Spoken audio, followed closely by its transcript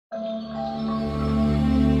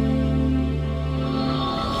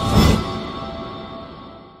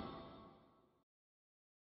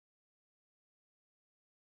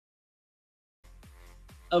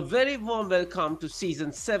A very warm welcome to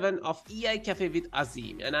season 7 of EI Cafe with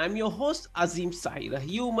Azim, and I'm your host Azim Saeed, a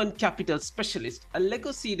human capital specialist, a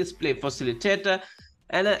legacy display facilitator,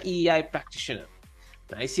 and an EI practitioner,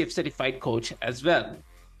 an ICF certified coach as well.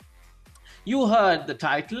 You heard the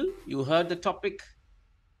title, you heard the topic.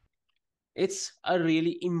 It's a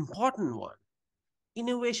really important one.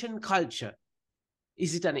 Innovation culture.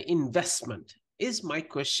 Is it an investment? Is my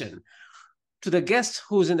question to the guest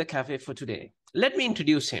who's in the cafe for today. Let me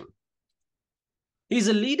introduce him. He's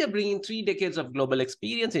a leader bringing 3 decades of global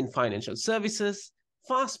experience in financial services,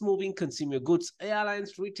 fast-moving consumer goods,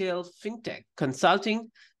 airlines, retail, fintech, consulting,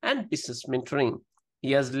 and business mentoring.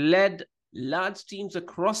 He has led large teams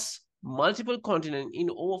across multiple continents in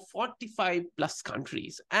over 45 plus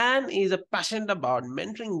countries and is passionate about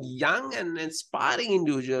mentoring young and inspiring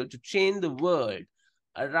individuals to change the world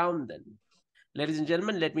around them. Ladies and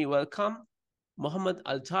gentlemen, let me welcome Mohamed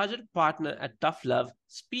AlTajer, partner at Tough Love,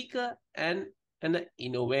 speaker and an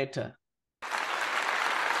innovator.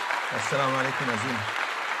 Assalamu alaikum, Azim.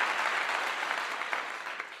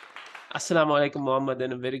 Assalamu alaikum, Mohammed,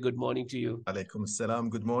 and a very good morning to you. Alaikum assalam.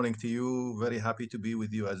 Good morning to you. Very happy to be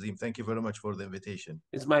with you, Azim. Thank you very much for the invitation.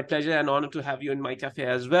 It's my pleasure and honor to have you in my cafe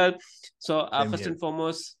as well. So first and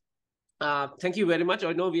foremost, thank you very much.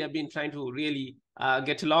 I know we have been trying to really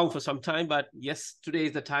get along for some time, but yes, today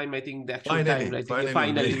is the time. I think the actual time. I think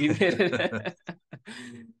finally we made it.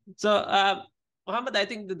 So, Mohammed, I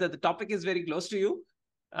think the topic is very close to you.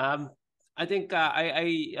 I think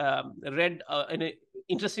I read an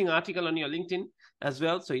interesting article on your LinkedIn as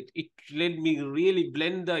well. So it let me really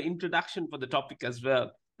blend the introduction for the topic as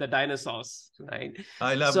well. The dinosaurs, right?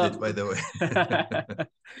 I loved it, by the way.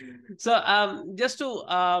 So just to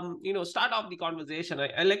start off the conversation,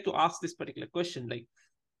 I like to ask this particular question. Like,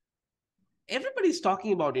 everybody's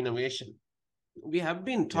talking about innovation. We have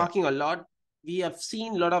been talking a lot. We have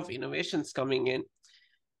seen a lot of innovations coming in.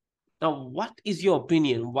 Now, what is your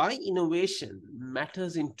opinion? Why innovation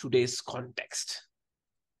matters in today's context?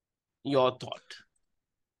 Your thought.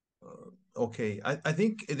 Okay, I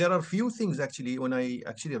think there are a few things actually when I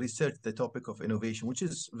actually researched the topic of innovation, which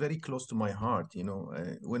is very close to my heart. You know,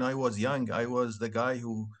 when I was young, I was the guy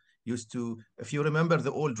who used to, if you remember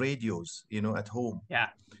the old radios, you know, at home. Yeah.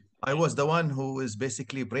 I was the one who is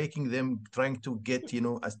basically breaking them, trying to get,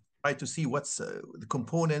 try to see what's the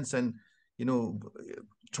components and,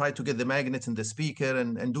 try to get the magnets in the speaker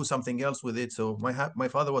and do something else with it. So my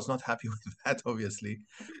father was not happy with that, obviously,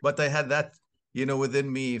 but I had that, within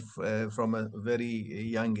me from a very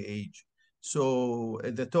young age. So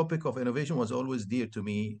the topic of innovation was always dear to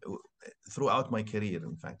me throughout my career,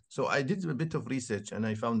 in fact. So I did a bit of research and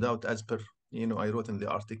I found out, as per, I wrote in the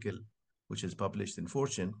article, which is published in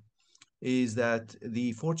Fortune, is that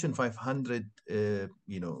the Fortune 500,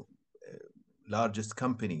 largest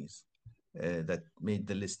companies that made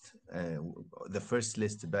the list, the first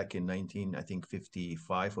list back in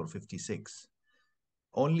 55 or 56,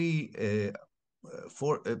 only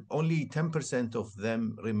 10% of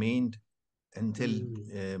them remained until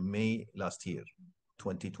May last year,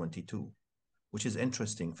 2022, which is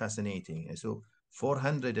interesting, fascinating. And so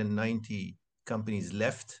 490 companies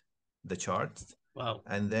left the chart. Wow.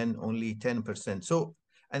 And then only 10%. So,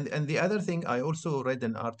 and the other thing, I also read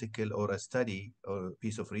an article or a study or a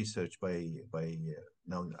piece of research by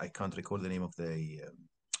now I can't recall the name of the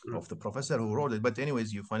professor who wrote it, but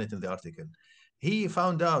anyways, you find it in the article. He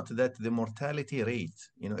found out that the mortality rate,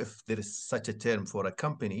 if there is such a term for a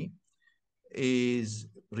company, is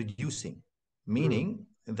reducing, meaning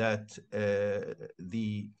that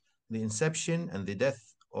the inception and the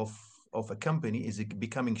death of a company is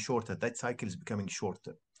becoming shorter. That cycle is becoming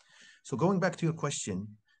shorter. So going back to your question,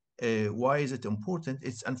 why is it important?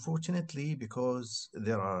 It's unfortunately because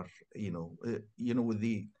there are, with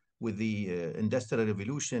the industrial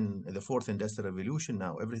revolution, the fourth industrial revolution,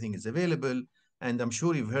 now everything is available. And I'm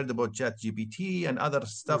sure you've heard about ChatGPT and other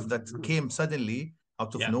stuff that came suddenly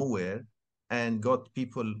out of nowhere and caught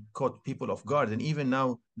people off guard. And even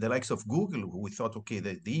now, the likes of Google, who we thought, okay,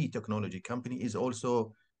 the technology company is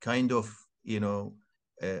also kind of,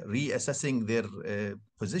 reassessing their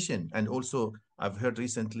position. And also, I've heard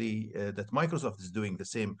recently that Microsoft is doing the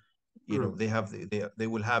same. They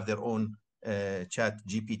will have their own Chat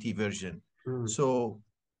GPT version. So,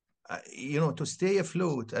 to stay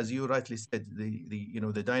afloat, as you rightly said,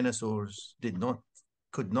 the dinosaurs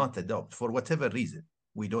could not adopt for whatever reason.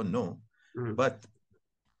 We don't know. But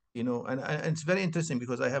and it's very interesting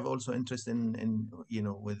because I have also interest in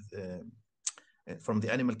with from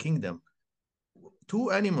the animal kingdom.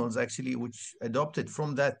 Two animals actually which adopted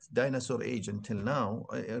from that dinosaur age until now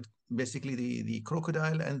are basically the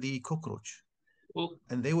crocodile and the cockroach. Oh.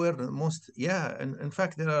 And they were the most, yeah. And in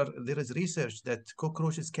fact, there is research that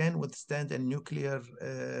cockroaches can withstand a nuclear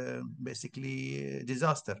basically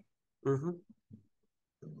disaster. Mm-hmm.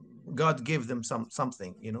 God gave them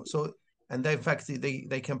something, So, and they, in fact,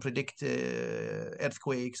 they can predict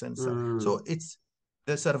earthquakes and stuff. So it's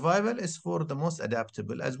the survival is for the most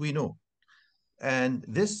adaptable, as we know. And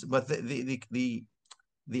this, but the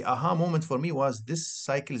aha moment for me was this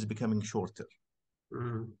cycle is becoming shorter.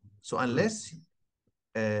 So unless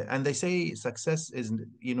and they say success is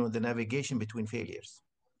the navigation between failures.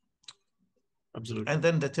 Absolutely. And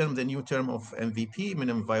then the new term of MVP,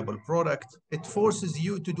 minimum viable product, it forces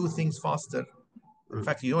you to do things faster. In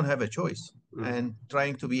fact, you don't have a choice. And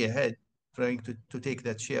trying to be ahead, trying to take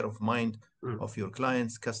that share of mind of your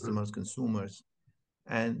clients, customers, consumers.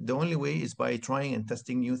 And the only way is by trying and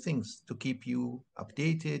testing new things to keep you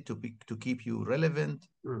updated, to keep you relevant.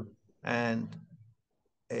 And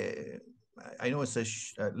I know it's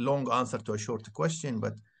a long answer to a short question,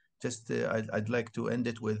 but just I'd like to end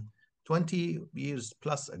it with 20 years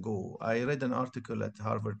plus ago, I read an article at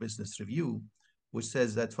Harvard Business Review, which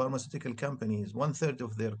says that pharmaceutical companies, 1/3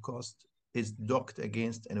 of their cost is docked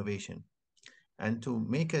against innovation. And to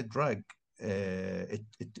make a drug,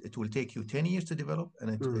 it will take you 10 years to develop, and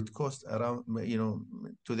it costs around,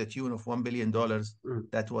 to the tune of $1 billion.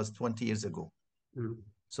 That was 20 years ago.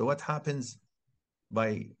 So what happens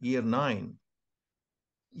by year 9?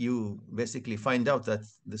 You basically find out that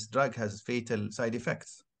this drug has fatal side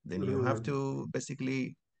effects. Then you have to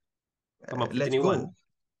basically let go.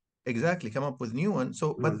 Exactly, come up with new one.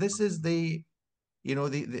 So, but this is the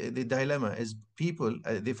dilemma is people,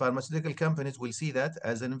 the pharmaceutical companies will see that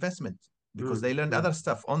as an investment because they learned other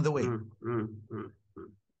stuff on the way.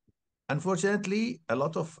 Unfortunately, a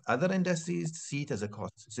lot of other industries see it as a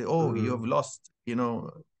cost. Say, oh, you have lost,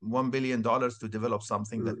 $1 billion to develop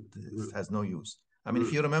something that has no use. I mean,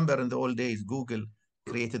 if you remember in the old days, Google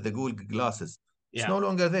created the Google glasses. It's no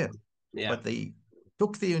longer there. But they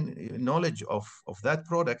took the knowledge of that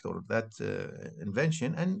product or that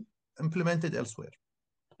invention and implemented elsewhere.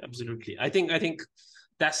 Absolutely. I think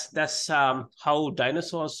that's how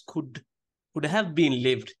dinosaurs could have been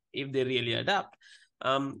lived if they really adapt.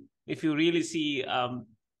 If you really see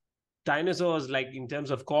dinosaurs, like in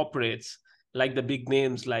terms of corporates, like the big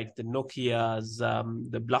names like the Nokias,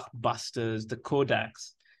 the Blockbusters, the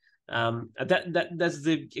Kodaks, that's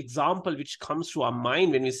the example which comes to our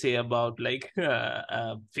mind when we say about like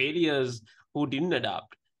failures who didn't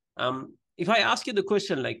adapt. If I ask you the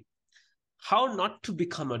question like, how not to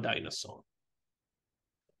become a dinosaur,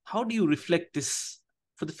 how do you reflect this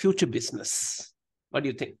for the future business? What do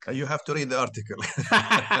you think? You have to read the article.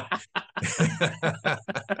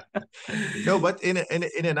 No, but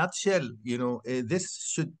in a nutshell, this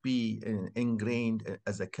should be ingrained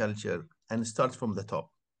as a culture and starts from the top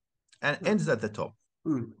and ends at the top.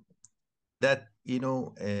 That,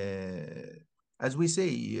 as we say,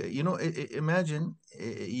 imagine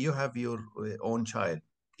you have your own child,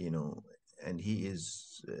 and he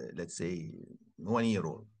is, let's say, 1 year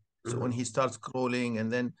old. So when he starts crawling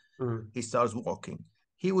and then he starts walking,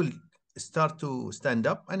 he will start to stand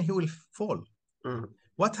up and he will fall.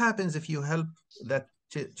 What happens if you help that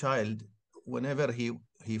child whenever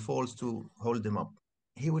he falls to hold him up?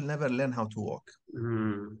 He will never learn how to walk.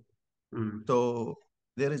 So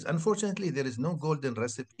unfortunately, there is no golden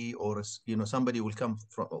recipe, or somebody will come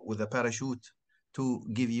with a parachute to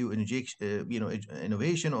give you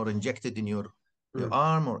innovation or inject it in your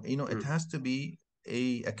arm, or it has to be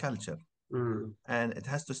a culture, and it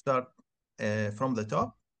has to start from the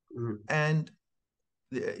top. And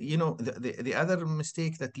the other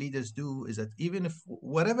mistake that leaders do is that even if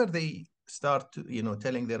whatever they start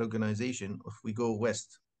telling their organization, if we go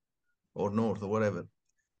west or north or whatever,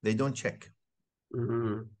 they don't check.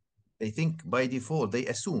 They think by default, they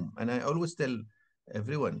assume. And I always tell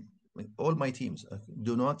everyone, all my teams,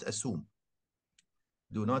 do not assume.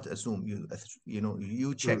 Do not assume.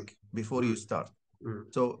 You check before you start.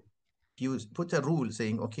 So you put a rule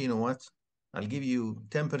saying, okay, you know what? I'll give you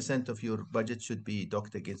 10% of your budget should be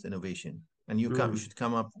docked against innovation. And you should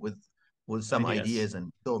come up with some ideas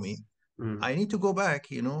and show me. I need to go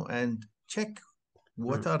back, and check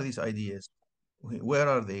what are these ideas? Where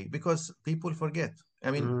are they? Because people forget.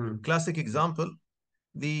 I mean, classic example,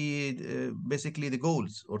 basically the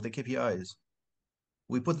goals or the KPIs.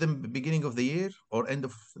 We put them beginning of the year or end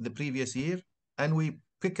of the previous year, and we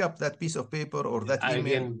pick up that piece of paper or that email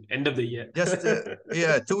Again, end of the year. just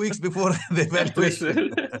 2 weeks before the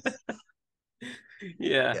evaluation.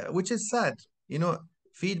 Yeah. Yeah, which is sad.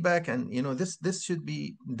 Feedback, and this should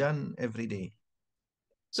be done every day.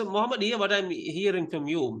 So, Mohammed, here what I'm hearing from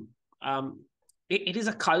you, it is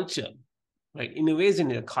a culture, right?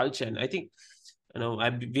 Innovation is a culture, and I think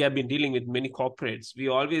we have been dealing with many corporates. We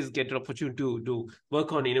always get an opportunity to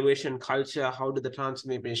work on innovation culture. How do the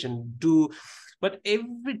transformation do? But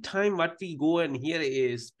every time what we go and hear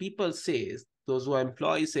is people say, those who are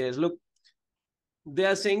employees says, look, they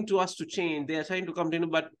are saying to us to change. They are trying to come to,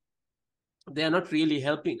 but they are not really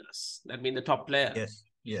helping us. That means the top player.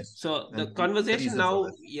 Yes. So the And the conversation reason for now,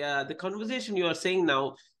 that. yeah, the conversation you are saying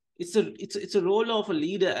now, it's a role of a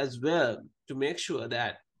leader as well to make sure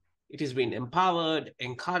that it is being empowered,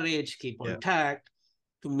 encouraged, keep on track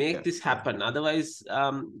to make this happen. Otherwise,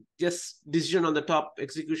 just decision on the top,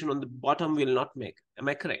 execution on the bottom will not make. Am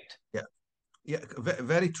I correct? Yeah,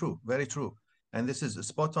 very true, very true. And this is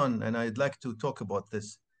spot on. And I'd like to talk about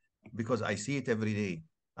this because I see it every day.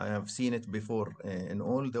 I have seen it before in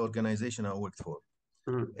all the organization I worked for.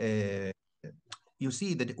 You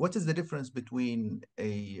see that what is the difference between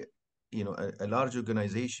a large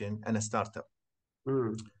organization and a startup?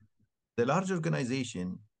 The large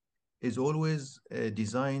organization is always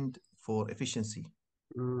designed for efficiency,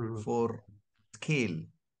 for scale,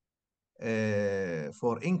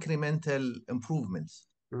 for incremental improvements,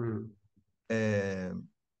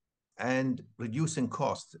 and reducing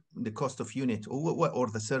cost, the cost of unit or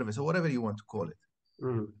the service or whatever you want to call it.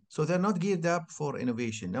 So they're not geared up for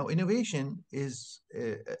innovation. Now, innovation is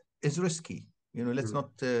risky. Let's not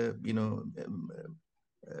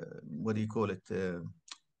what do you call it?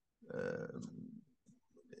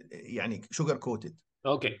 Sugar coated.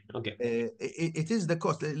 Okay. It is the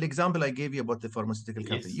cost. The example I gave you about the pharmaceutical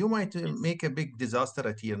company. Yes. You might make a big disaster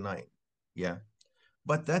at year 9. Yeah.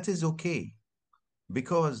 But that is okay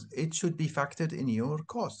because it should be factored in your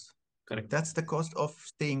cost. Correct. That's the cost of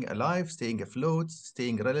staying alive, staying afloat,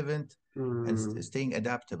 staying relevant, and staying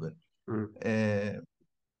adaptable.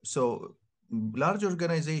 So large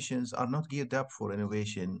organizations are not geared up for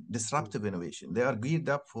innovation, disruptive innovation. They are geared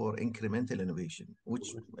up for incremental innovation,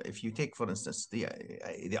 which if you take, for instance, the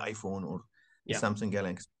iPhone or the Samsung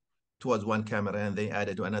Galaxy, it was one camera and they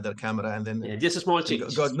added another camera and then just a small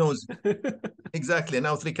change. God knows. Exactly.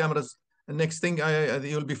 Now 3 cameras. The next thing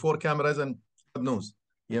you'll be 4 cameras and God knows.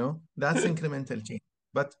 That's incremental change.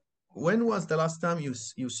 But when was the last time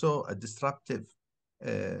you saw a disruptive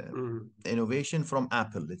innovation from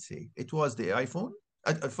Apple? Let's say it was the iPhone.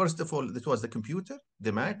 First of all, it was the computer,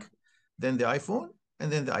 the Mac, then the iPhone, and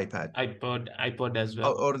then the iPad. iPod as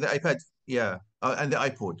well. Or the iPad, and the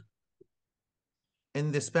iPod.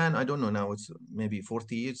 In the span, I don't know now, it's maybe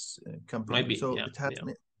 40 years company. Maybe, so it has,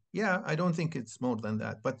 I don't think it's more than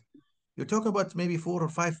that. But you talk about maybe 4 or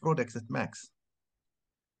 5 products at max.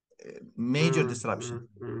 Major disruption.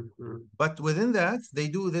 But within that, they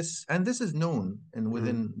do this, and this is known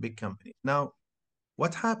within big companies. Now,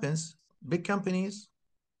 what happens? Big companies,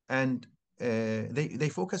 and they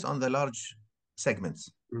focus on the large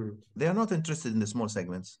segments. They are not interested in the small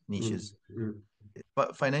segments, niches.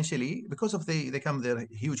 But financially, because of they come their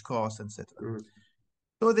huge costs, etc.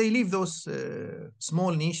 So they leave those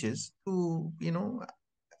small niches to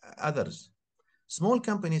others. Small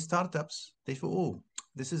companies, startups, they feel, oh,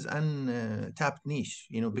 this is untapped niche.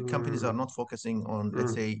 Big companies are not focusing on,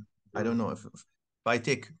 let's say, I don't know if I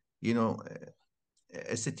take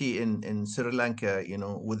a city in Sri Lanka,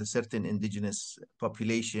 with a certain indigenous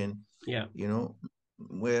population,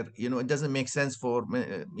 where it doesn't make sense for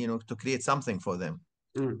to create something for them.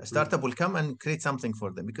 A startup will come and create something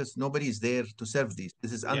for them because nobody is there to serve these.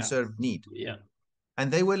 This is unserved need.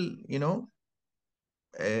 And they will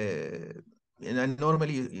and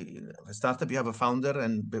normally a startup, you have a founder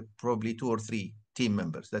and probably 2 or 3 team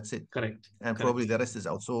members. That's it. Correct. And probably the rest is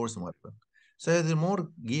outsourced and whatever. So they're more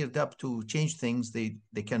geared up to change things. They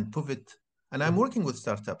can pivot. And I'm working with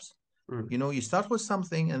startups. You start with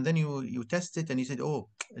something and then you test it and you said, oh,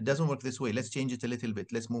 it doesn't work this way. Let's change it a little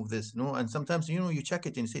bit. Let's move this. And sometimes, you check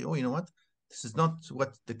it and say, oh, you know what? This is not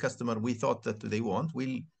what the customer, we thought that they want.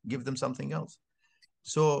 We'll give them something else.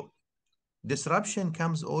 So disruption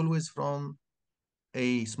comes always from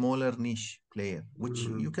a smaller niche player, which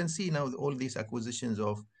you can see now all these acquisitions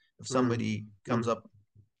of, if somebody comes up,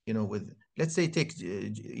 with, let's say, take,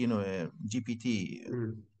 GPT.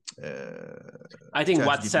 I think GPT.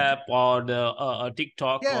 WhatsApp or the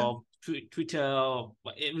TikTok or Twitter,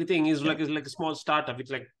 everything is like a small startup.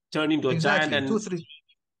 It's like turned into a giant and 2, 3.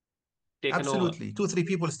 Absolutely. Over. 2, 3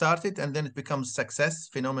 people start it and then it becomes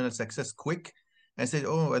phenomenal success, quick. and said,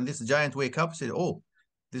 oh, and this giant wake up, said, oh,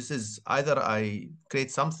 this is either I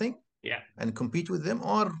create something and compete with them,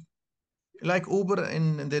 or like Uber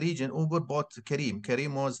in the region. Uber bought Kareem.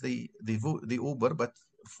 Kareem was the Uber, but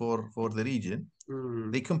for the region.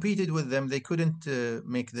 They competed with them. They couldn't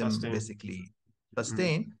make them basically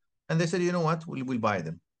sustain. And they said, you know what, we'll buy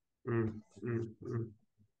them.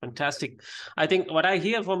 Fantastic. I think what I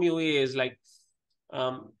hear from you is like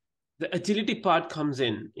the agility part comes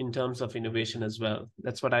in terms of innovation as well.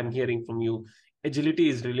 That's what I'm hearing from you. Agility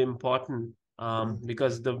is really important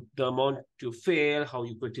because the amount you fail, how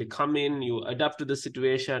you quickly come in, you adapt to the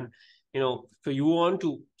situation. So you want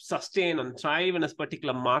to sustain and thrive in a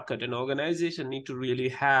particular market, an organization need to really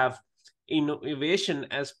have innovation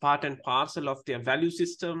as part and parcel of their value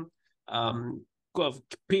system, of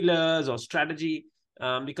pillars or strategy,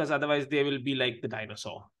 because otherwise they will be like the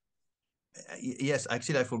dinosaur. Yes,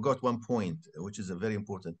 actually, I forgot one point, which is a very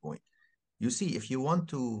important point. You see, if you want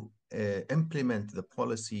to implement the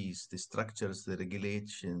policies, the structures, the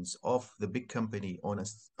regulations of the big company on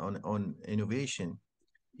innovation,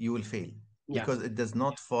 you will fail because it does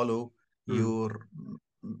not follow your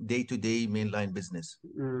day-to-day mainline business.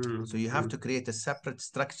 So you have to create a separate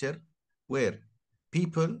structure where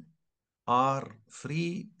people are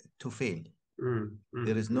free to fail.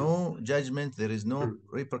 There is no judgment. There is no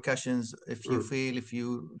repercussions if you fail, if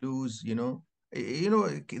you lose.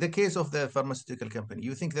 The case of the pharmaceutical company.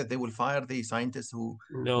 You think that they will fire the scientists who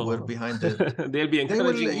were behind the? They'll be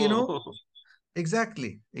encouraging more.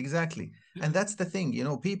 Exactly. And that's the thing.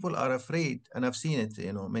 People are afraid, and I've seen it,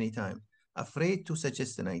 many times, afraid to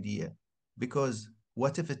suggest an idea because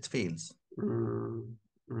what if it fails?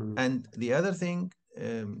 And the other thing,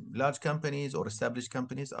 large companies or established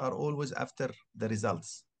companies are always after the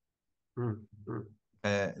results.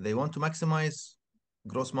 They want to maximize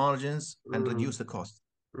gross margins and reduce the cost.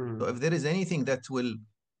 So if there is anything that will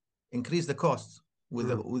increase the cost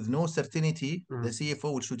with no certainty, the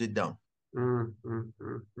CFO will shoot it down.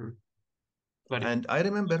 And I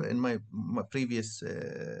remember in my previous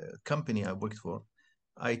company I worked for,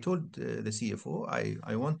 I told the CFO,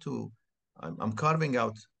 I'm carving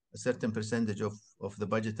out a certain percentage of the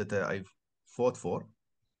budget that I've fought for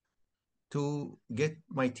to get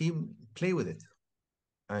my team play with it.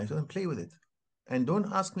 I told them, play with it. And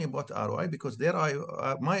don't ask me about ROI because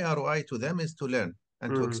my ROI to them is to learn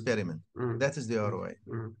and to experiment. That is the ROI.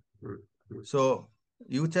 So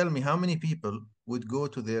you tell me how many people would go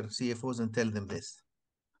to their CFOs and tell them this?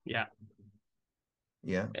 Yeah.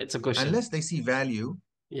 It's a question. Unless they see value,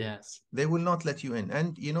 they will not let you in.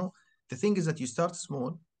 And the thing is that you start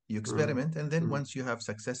small, you experiment, and then once you have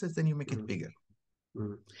successes, then you make it bigger.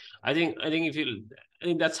 I think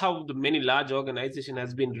that's how the many large organization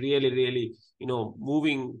has been really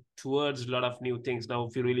moving towards a lot of new things. Now,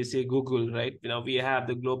 if you really say Google, right? We have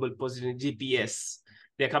the global positioning GPS.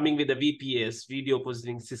 They're coming with the VPS, video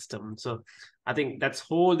positioning system. So I think that's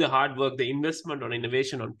the hard work, the investment on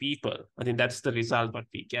innovation on people. I think that's the result what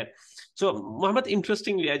we get. So Mohamed,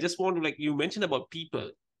 interestingly, I just want to, you mentioned about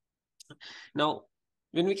people. Now,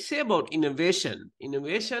 when we say about innovation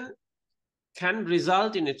can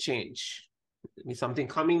result in a change. Something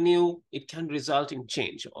coming new, it can result in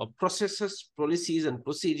change. Or processes, policies, and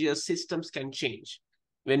procedures, systems can change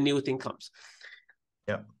when new thing comes.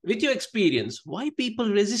 Yeah. With your experience, why people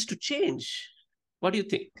resist to change? What do you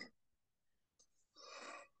think?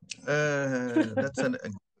 That's a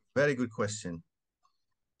very good question.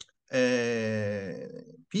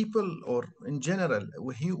 People, or in general,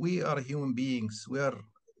 we are human beings. We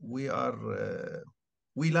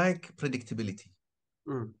like predictability.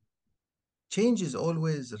 Change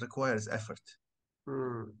always requires effort.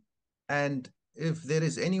 And if there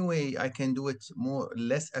is any way I can do it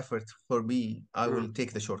less effort for me, I will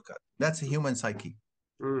take the shortcut. That's a human psyche.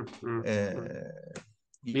 We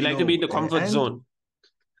like to be in the comfort zone.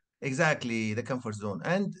 Exactly, the comfort zone.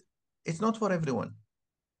 And it's not for everyone.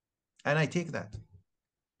 And I take that.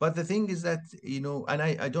 But the thing is that, and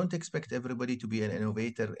I don't expect everybody to be an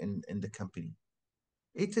innovator in the company.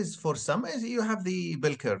 It is for some, as you have the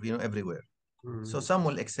bell curve, everywhere. So some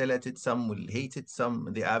will excel at it, some will hate it,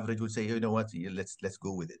 the average will say, you know what, let's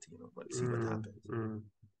go with it, we'll see what happens.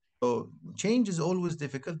 So change is always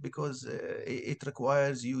difficult because it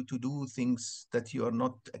requires you to do things that you are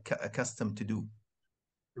not accustomed to do.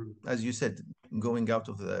 As you said, going out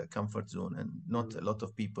of the comfort zone, and not a lot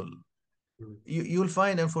of people. You'll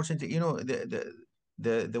find, unfortunately,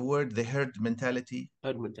 the word, the herd mentality.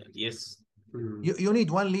 Herd mentality, yes. You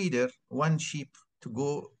need one leader, one sheep to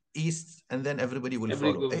go east, and then everybody will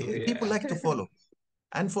follow. People like to follow.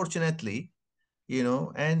 Unfortunately,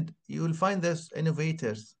 and you will find those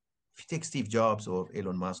innovators, you take Steve Jobs or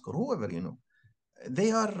Elon Musk or whoever,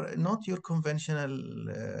 they are not your conventional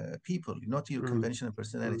people, not your conventional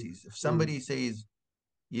personalities. If somebody says,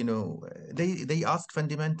 they ask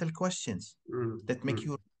fundamental questions that make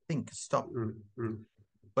you think, stop.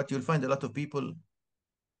 But you'll find a lot of people,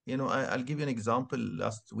 I'll give you an example.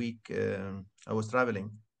 Last week, I was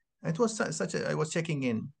traveling. It was I was checking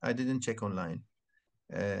in. I didn't check online.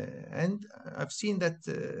 And I've seen that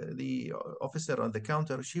the officer on the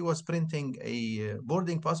counter, she was printing a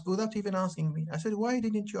boarding pass without even asking me. I said, why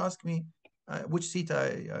didn't you ask me which seat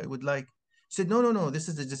I would like? She said, no, no, no, this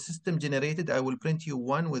is the system generated. I will print you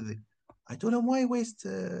one with it. I told him, why waste,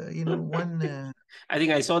 one I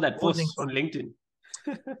think I saw that boarding post pass? on LinkedIn.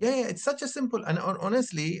 Yeah, it's such a simple, and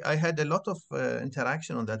honestly, I had a lot of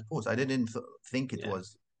interaction on that post. I didn't think it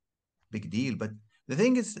was big deal, but the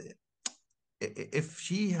thing is, if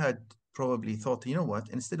she had probably thought, you know what,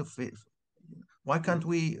 instead of, why can't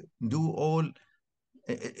we do all,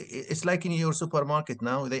 it's like in your supermarket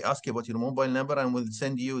now, they ask you about your mobile number and will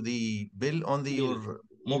send you the bill on your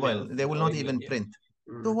mobile. Email They will or not email, even print.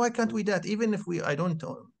 So why can't we that? Even if I don't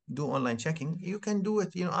do online checking, you can do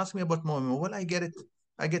it. Ask me about my mobile. I get it.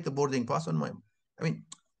 I get the boarding pass on my. I mean,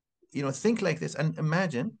 think like this and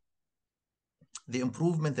imagine the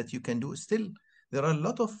improvement that you can do. Still, there are a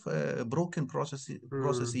lot of broken processes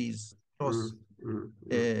across.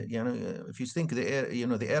 If you think the air,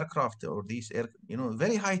 the aircraft or these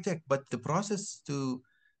very high tech, but the process to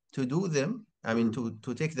do them, I mean,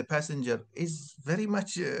 to take the passenger is very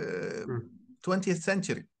much 20th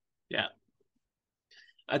century. Yeah,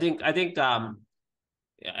 I think as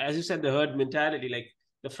you said, the herd mentality, like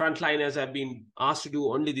the frontliners have been asked to do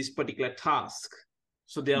only this particular task,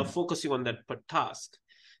 so they are focusing on that task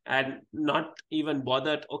and not even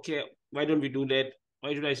bothered. Okay, why don't we do that?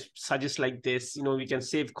 Why do I suggest like this? We can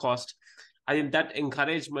save cost. I think that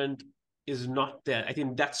encouragement is not there. I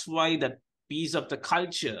think that's why that piece of the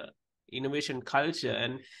culture, innovation culture,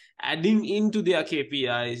 and adding into their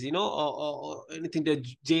KPIs, or anything that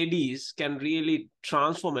JDs can really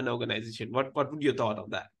transform an organization. What would your thought of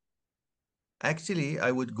that? Actually,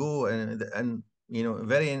 I would go and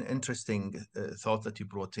very interesting thought that you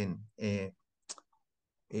brought in.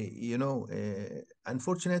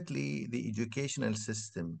 Unfortunately, the educational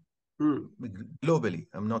system globally,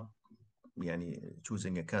 I'm not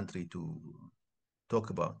choosing a country to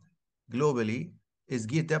talk about, globally is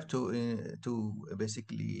geared up to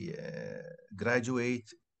basically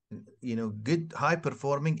graduate, good high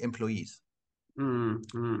performing employees,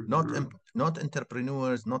 not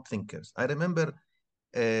entrepreneurs, not thinkers. I remember,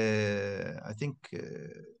 I think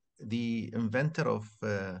the inventor of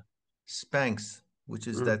Spanx, which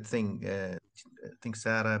is that thing, I think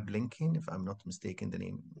Sarah Blinken, if I'm not mistaken, the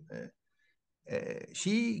name.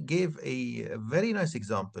 She gave a very nice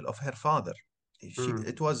example of her father.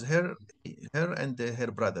 It was her and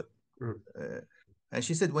her brother. And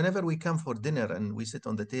she said, whenever we come for dinner and we sit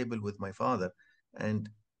on the table with my father, and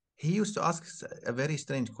he used to ask a very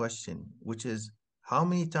strange question, which is, how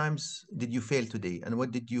many times did you fail today and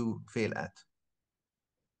what did you fail at?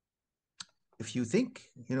 If you think,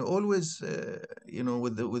 always,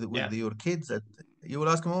 with your kids, that you will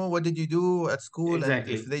ask them, oh, what did you do at school?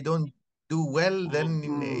 Exactly. And if they don't do well, then,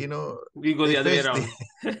 we go they the other way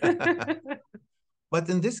face around. But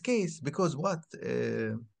in this case, because what?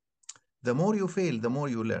 The more you fail, the more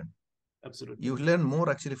you learn. Absolutely. You learn more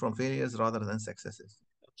actually from failures rather than successes.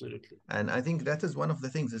 Absolutely. And I think that is one of the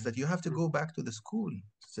things, is that you have to go back to the school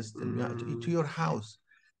system, to your house.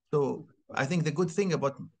 So I think the good thing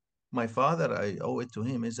about my father, I owe it to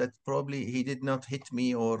him, is that probably he did not hit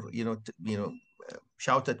me or,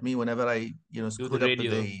 shout at me whenever I, screwed up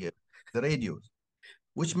the radios,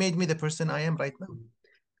 which made me the person I am right now.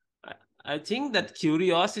 I think that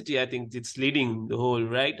curiosity, I think it's leading the whole,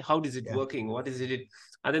 right? How is it working? What is it?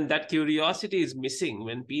 And then that curiosity is missing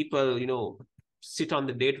when people, sit on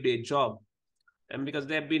the day-to-day job. And because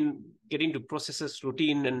they've been getting to processes,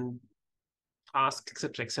 routine and tasks,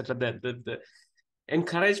 etc., etc., the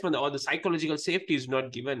encouragement or the psychological safety is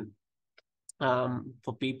not given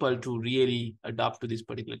for people to really adapt to this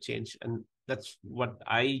particular change. And that's what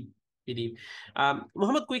I believe.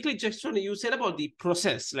 Mohammed, quickly, just you said about the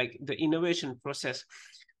process, like the innovation process.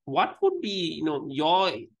 What would be,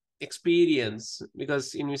 your experience?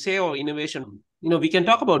 Because when we say innovation, we can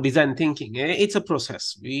talk about design thinking. It's a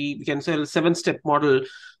process. We can say 7-step model,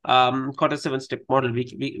 quarter 7-step model.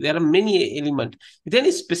 There are many elements. Is there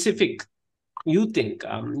any specific you think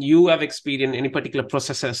you have experienced any particular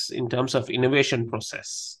processes in terms of innovation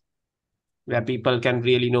process where people can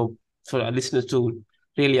really for our listeners to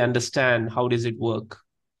really understand how does it work?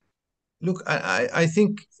 Look, I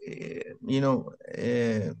think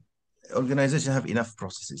organizations have enough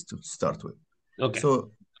processes to start with. Okay.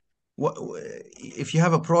 So what if you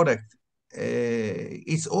have a product,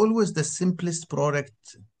 it's always the simplest product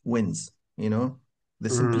wins, the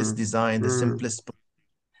simplest Mm, design, the mm, simplest.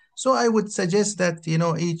 So I would suggest that,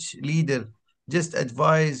 each leader just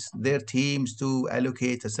advise their teams to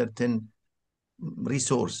allocate a certain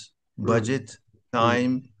resource, mm, budget, mm,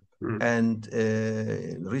 time, mm, and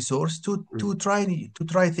resource to mm, to try to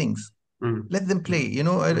try things. mm, Let them play.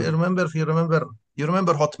 mm, I mm. remember, if you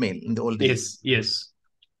remember Hotmail in the old days. Yes, yes.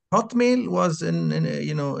 Hotmail was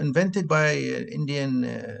invented by an Indian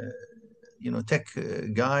tech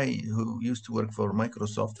guy who used to work for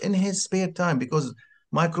Microsoft in his spare time, because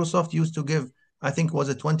Microsoft used to give, I think, was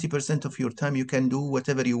it 20% of your time you can do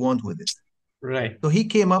whatever you want with it. Right. So he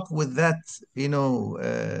came up with that,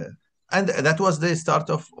 and that was the start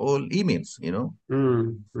of all emails,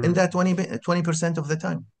 Mm, in mm, that 20% of the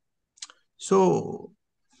time. So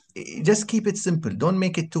just keep it simple. Don't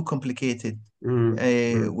make it too complicated. mm,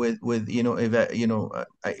 mm. With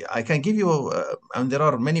I can give you and there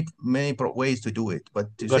are many ways to do it, but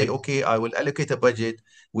to Got say, it. okay, I will allocate a budget,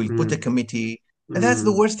 we'll put a Mm, committee, and that's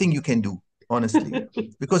the mm. worst thing you can do, honestly,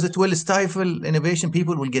 because it will stifle innovation.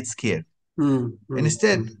 People will get scared. Mm, And mm,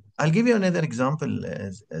 instead, mm. I'll give you another example,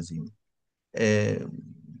 as you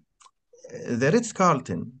the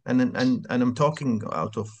Ritz-Carlton, and I'm talking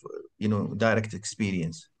out of direct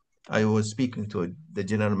experience. I was speaking to the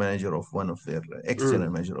general manager of one of their ex-general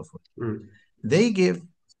Mm, manager of. mm. They give,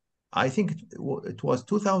 I think it was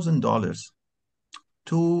 $2,000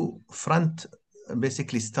 to front,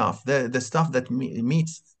 basically staff, the staff that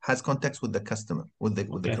meets, has contacts with the customer, Okay.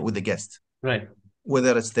 with the guest, Right.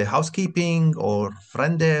 whether it's the housekeeping or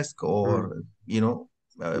front desk Mm. or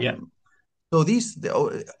Yeah. so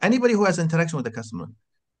anybody who has interaction with the customer.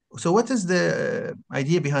 So what is the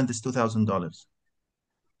idea behind this $2,000?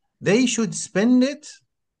 They should spend it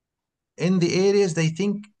in the areas they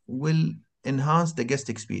think will enhance the guest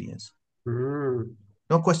experience. Mm,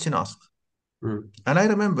 No question asked. mm. And I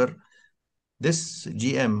remember this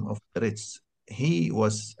GM of Ritz, he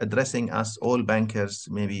was addressing us all bankers,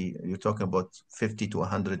 maybe you're talking about 50 to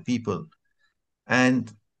 100 people.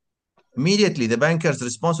 And immediately the bankers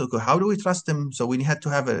responded, okay, how do we trust them? So we had to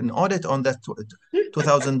have an audit on that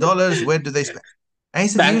 $2,000. Where do they spend? And he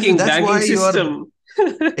said, usually Banking, that's banking why you are. system.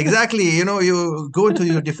 Exactly. You go into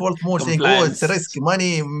your default mode saying, oh, it's a Compliance. risk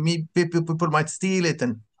money. People might steal it.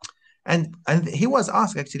 And he was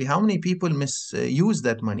asked, actually, how many people misuse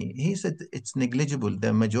that money? He said it's negligible.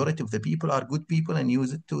 The majority of the people are good people and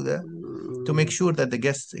use it to make Mm, sure that the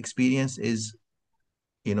guest experience is,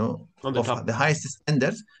 on the of top. the highest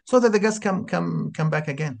standards, so that the guests come back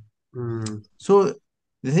again. Mm, So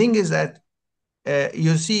the thing is that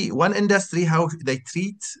you see one industry how they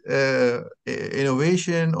treat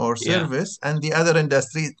innovation or yeah. service, and the other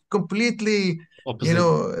industry completely, Opposite.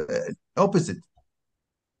 opposite.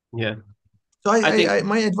 Yeah. So I think,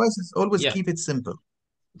 my advice is always yeah. keep it simple.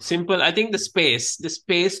 Simple. I think the space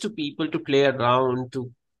to people to play around,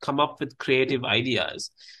 to come up with creative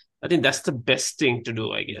ideas. I think that's the best thing to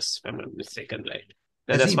do, I guess, if I'm not mistaken, right?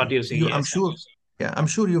 That's what Azim, you're saying, I'm yes. sure, yeah, I'm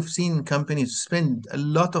sure you've seen companies spend a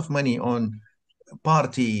lot of money on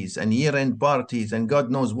parties and year-end parties and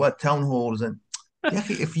God knows what town halls. And yeah,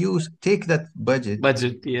 if you take that budget,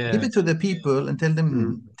 Budget, give yeah. it to the people and tell them,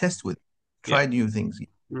 Mm, test with, yeah. try new things.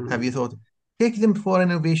 Have Mm, you thought? Take them for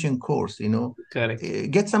an innovation course, correct.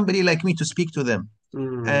 Get somebody like me to speak to them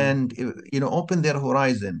Mm, and, open their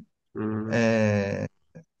horizon, mm, uh,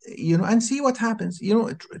 and see what happens.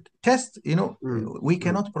 Test, mm, we mm,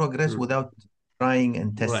 cannot progress mm. without trying and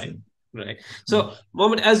Right. testing. Right. Mm. So,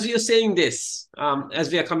 Mohammed, as you're saying this,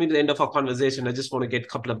 as we are coming to the end of our conversation, I just want to get a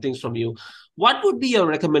couple of things from you. What would be your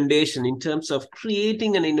recommendation in terms of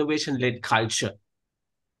creating an innovation-led culture?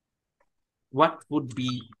 What would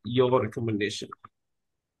be your recommendation?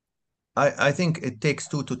 I think it takes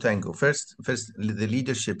two to tango. First, the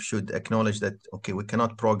leadership should acknowledge that, okay, we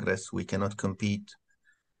cannot progress, we cannot compete,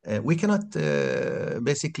 we cannot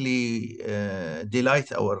basically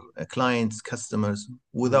delight our clients, customers Mm,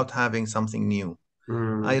 without having something new. I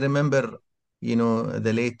mm, remember,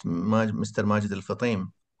 the late Mr. Majid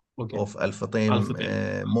Al-Fatim okay. of Al-Fatim Alpha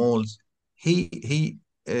then. malls. He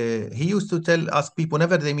used to ask people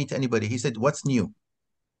whenever they meet anybody, he said, "What's new?"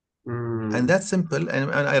 And Mm, that's simple.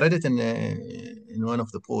 And I read it in one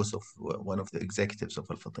of the posts of one of the executives of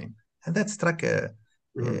Al Fatim, and that struck a. Uh,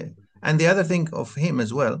 mm, and the other thing of him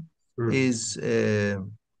as well mm, is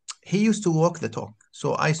he used to walk the talk.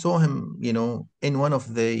 So I saw him, in one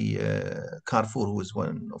of the Carrefour, who was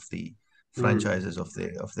one of the franchises of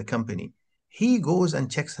the company. He goes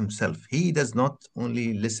and checks himself. He does not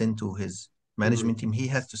only listen to his management team, he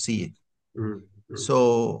has to see it.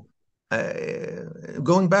 So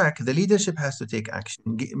going back, the leadership has to take action,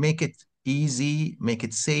 make it easy, make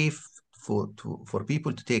it safe for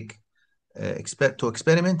people to take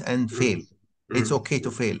experiment and fail. It's okay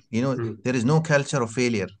to fail. You know, there is no culture of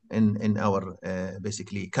failure in our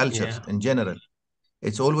basically cultures in general.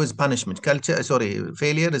 It's always punishment.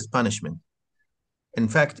 Failure is punishment. In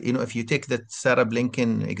fact, you know, if you take that Sarah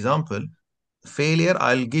Blinken example, failure,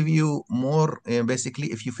 I'll give you more,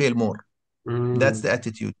 basically, if you fail more. That's the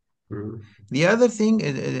attitude. The other thing,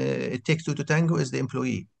 it takes two to tango, is the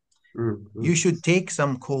employee. You should take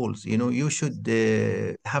some calls, you know, you should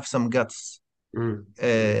have some guts.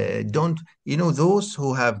 Don't, you know, those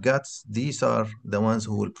who have guts, these are the ones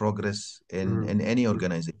who will progress in any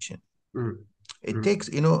organization. It takes,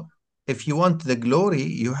 you know, if you want the glory,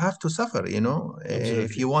 you have to suffer, you know.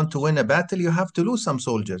 If you want to win a battle, you have to lose some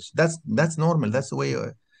soldiers. That's normal. That's the way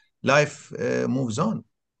life moves on.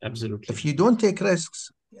 Absolutely. If you don't take risks,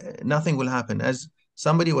 nothing will happen. As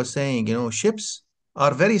somebody was saying, you know, ships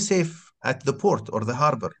are very safe at the port or the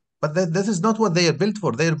harbor, but that is not what they are built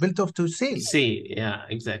for. They are built to sail. Yeah,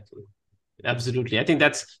 exactly. Absolutely. I think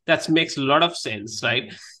that makes a lot of sense,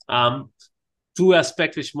 right? Two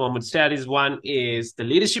aspects which Mohamed said is, one is the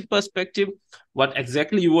leadership perspective, what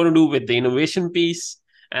exactly you want to do with the innovation piece,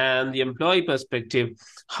 and the employee perspective,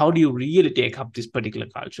 how do you really take up this particular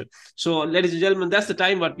culture? So, ladies and gentlemen, that's the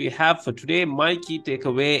time what we have for today. My key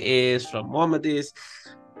takeaway is from Mohamed is,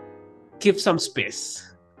 give some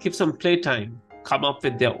space, give some playtime, come up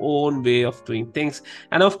with their own way of doing things.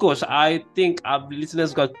 And of course, I think our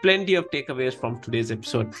listeners got plenty of takeaways from today's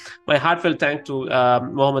episode. My heartfelt thanks to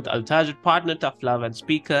Mohamed AlTajer, partner, tough love, and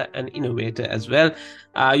speaker and innovator as well.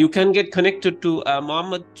 You can get connected to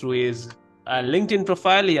Mohamed through his LinkedIn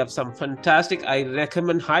profile. You have some fantastic, I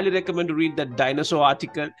highly recommend to read that dinosaur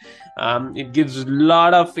article. It gives a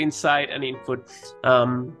lot of insight and input.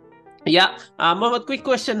 Mohamed, quick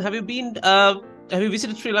question. Have you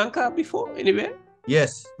visited Sri Lanka before anywhere?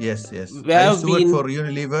 Yes. I used to work for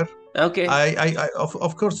Unilever. Okay. I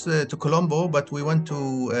of course to Colombo, but we went to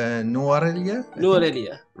Nuwara.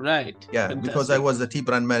 Right. Yeah, fantastic. Because I was the tea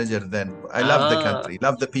brand manager then. I love the country,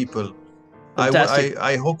 love the people. Fantastic.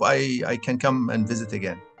 I hope I can come and visit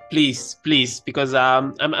again. Please, because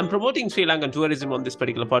I'm promoting Sri Lankan tourism on this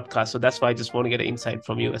particular podcast, so that's why I just want to get an insight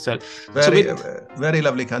from you as well. Very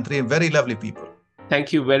lovely country and very lovely people.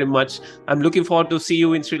 Thank you very much. I'm looking forward to see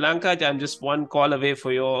you in Sri Lanka. I'm just one call away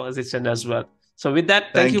for your assistant as well. So with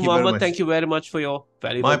that, thank you, Mohamed. Thank you very much for your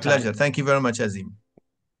valuable time. My pleasure. Thank you very much, Azim.